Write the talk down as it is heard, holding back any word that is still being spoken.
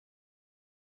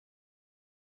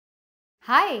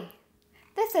Hi,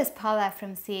 this is Paula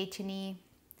from CHNE.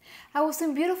 I was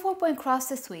in beautiful Point Cross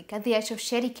this week at the edge of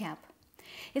Shady Camp.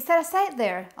 It's at a site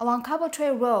there along Cabot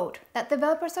Trail Road that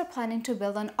developers are planning to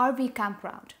build an RV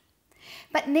campground.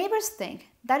 But neighbors think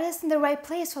that isn't the right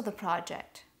place for the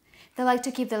project. They like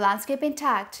to keep the landscape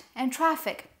intact and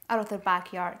traffic out of their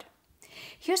backyard.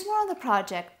 Here's more on the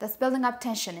project that's building up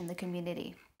tension in the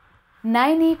community.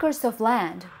 9 acres of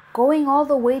land going all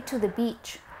the way to the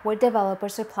beach, where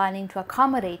developers are planning to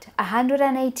accommodate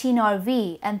 118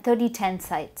 RV and 30 tent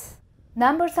sites.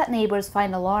 Numbers that neighbors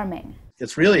find alarming.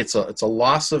 It's a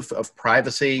loss of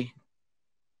privacy.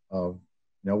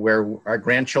 Where our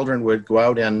grandchildren would go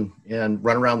out and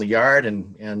run around the yard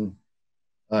and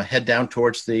head down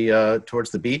towards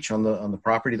the beach on the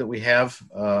property that we have.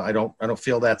 I don't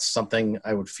feel that's something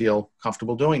I would feel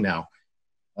comfortable doing now.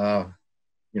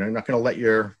 You're not going to let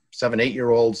your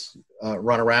 7-8-year-olds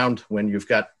run around when you've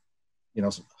got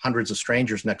hundreds of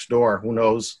strangers next door. Who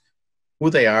knows who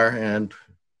they are and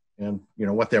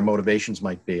what their motivations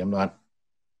might be. I'm not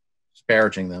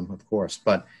disparaging them, of course,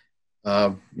 but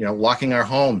locking our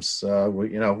homes.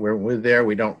 We're there.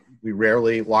 We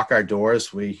rarely lock our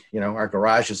doors. Our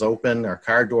garage is open. Our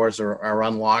car doors are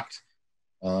unlocked.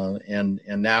 And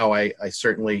now I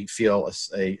certainly feel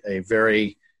a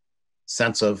very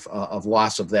sense of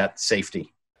loss of that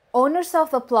safety. Owners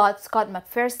of the plot, Scott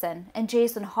McPherson and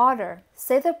Jason Hodder,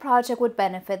 say the project would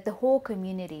benefit the whole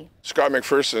community. Scott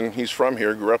McPherson, he's from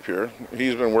here, grew up here.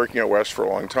 He's been working out west for a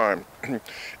long time.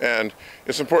 And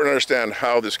it's important to understand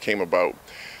how this came about.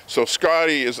 So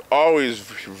Scotty is always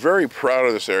very proud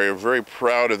of this area, very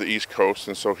proud of the East Coast,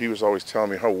 and so he was always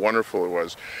telling me how wonderful it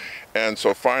was. And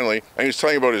so finally, and he was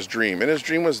telling about his dream. And his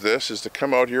dream was this, is to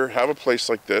come out here, have a place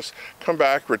like this, come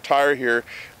back, retire here,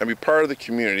 and be part of the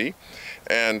community.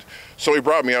 And so he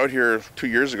brought me out here 2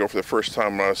 years ago for the first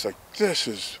time, and I was like, this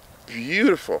is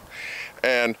beautiful.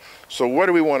 And so what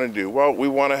do we want to do? Well, we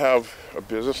want to have a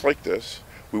business like this.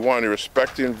 We want to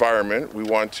respect the environment. We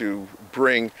want to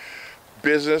bring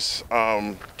business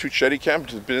to Shady Camp,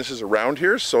 to the businesses around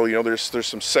here. So, there's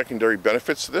some secondary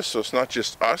benefits to this. So it's not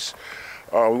just us.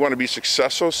 We want to be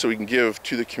successful so we can give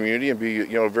to the community and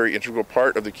be, a very integral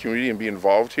part of the community and be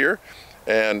involved here.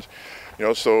 And,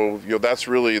 that's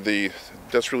really the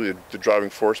driving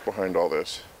force behind all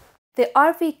this. The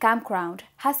RV campground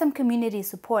has some community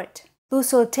support.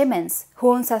 Lucille Timmons,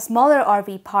 who owns a smaller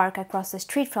RV park across the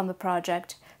street from the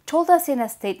project, told us in a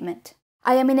statement,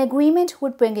 "I am in agreement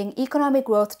with bringing economic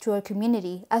growth to our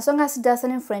community as long as it doesn't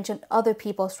infringe on other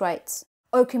people's rights.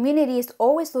 Our community is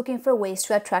always looking for ways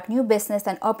to attract new business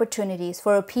and opportunities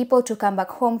for our people to come back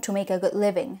home to make a good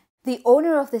living." The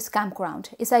owner of this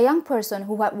campground is a young person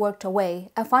who had worked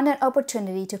away and found an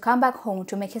opportunity to come back home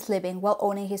to make his living while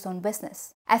owning his own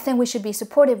business. I think we should be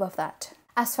supportive of that.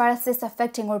 As far as this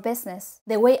affecting our business,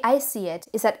 the way I see it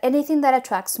is that anything that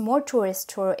attracts more tourists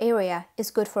to our area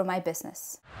is good for my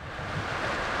business.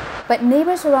 But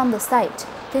neighbors around the site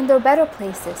think there are better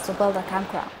places to build a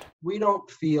campground. We don't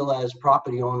feel as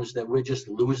property owners that we're just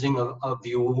losing a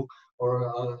view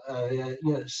or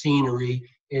scenery.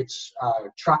 It's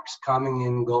trucks coming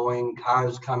and going,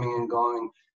 cars coming and going.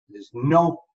 There's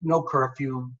no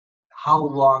curfew, how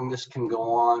long this can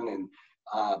go on,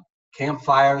 and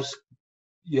campfires.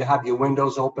 You have your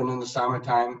windows open in the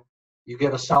summertime. You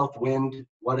get a south wind.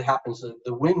 What happens?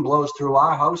 The wind blows through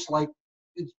our house like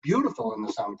it's beautiful in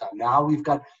the summertime. Now we've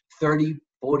got 30,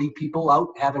 40 people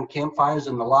out having campfires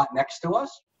in the lot next to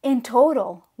us. In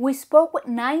total, we spoke with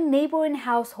 9 neighboring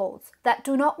households that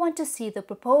do not want to see the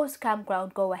proposed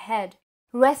campground go ahead.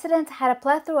 Residents had a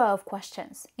plethora of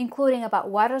questions, including about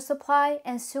water supply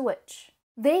and sewage.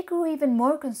 They grew even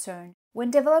more concerned when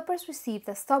developers received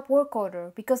a stop work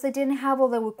order because they didn't have all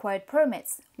the required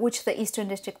permits, which the Eastern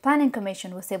District Planning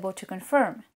Commission was able to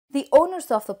confirm. The owners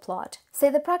of the plot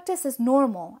say the practice is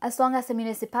normal as long as the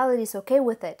municipality is okay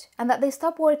with it, and that they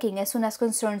stopped working as soon as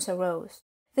concerns arose.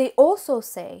 They also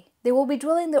say they will be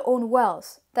drilling their own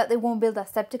wells, that they won't build a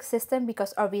septic system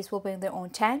because RVs will bring their own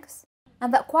tanks,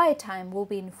 and that quiet time will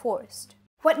be enforced.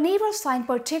 What neighbors find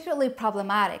particularly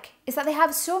problematic is that they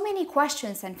have so many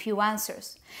questions and few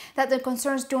answers, that their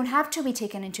concerns don't have to be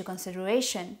taken into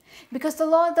consideration because the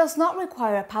law does not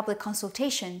require a public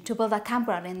consultation to build a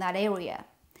campground in that area.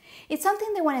 It's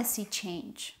something they want to see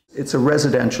change. It's a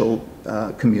residential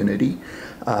community.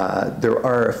 There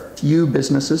are a few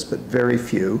businesses, but very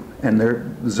few, and they're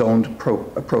zoned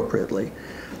appropriately.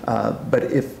 But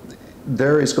if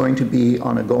there is going to be,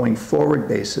 on a going forward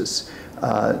basis,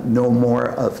 no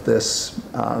more of this,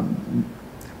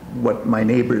 what my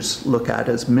neighbors look at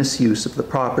as misuse of the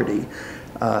property,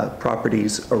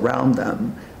 properties around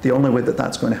them. The only way that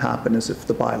that's going to happen is if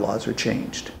the bylaws are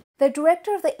changed. The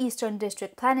director of the Eastern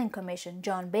District Planning Commission,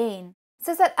 John Bain,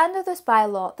 says that under this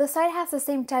bylaw, the site has the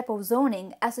same type of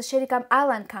zoning as the Shedicam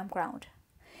Island campground.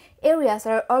 Areas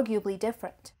are arguably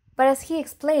different. But as he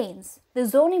explains, the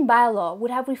zoning bylaw would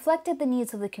have reflected the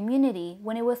needs of the community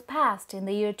when it was passed in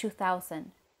the year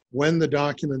 2000. When the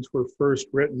documents were first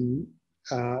written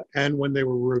and when they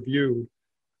were reviewed,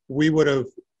 we would have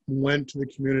went to the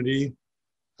community,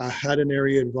 had an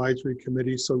area advisory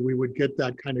committee, so we would get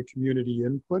that kind of community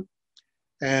input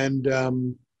and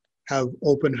have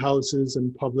open houses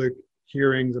and public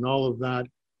hearings and all of that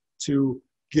to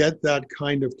get that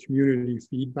kind of community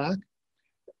feedback.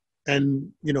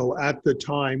 And, you know, at the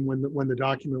time when the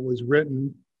document was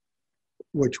written,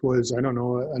 which was, I don't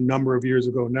know, a number of years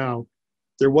ago now,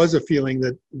 there was a feeling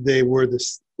that they were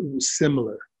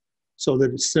similar. So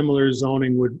that similar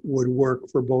zoning would work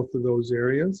for both of those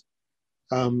areas.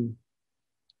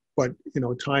 But, you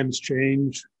know, times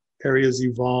change, areas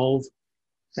evolve,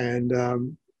 and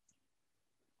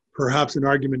perhaps an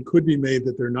argument could be made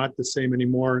that they're not the same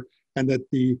anymore and that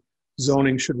the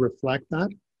zoning should reflect that.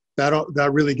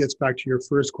 That really gets back to your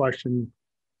first question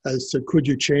as to could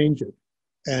you change it?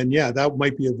 And yeah, that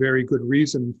might be a very good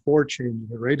reason for changing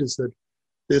it, right? Is that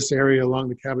this area along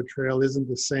the Cabot Trail isn't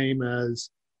the same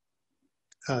as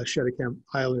Shedicam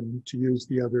Island, to use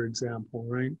the other example,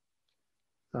 right?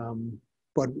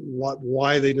 But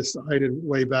why they decided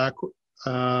way back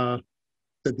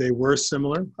that they were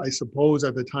similar, I suppose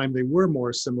at the time they were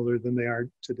more similar than they are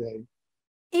today.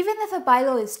 Even if a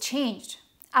bylaw is changed,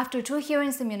 after 2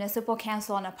 hearings in municipal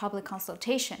council and a public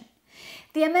consultation,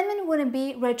 the amendment wouldn't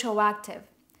be retroactive,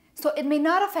 so it may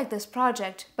not affect this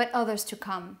project, but others to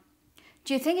come.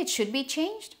 Do you think it should be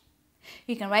changed?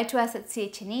 You can write to us at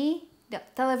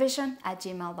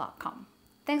CHNE.television@gmail.com.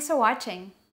 Thanks for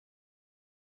watching.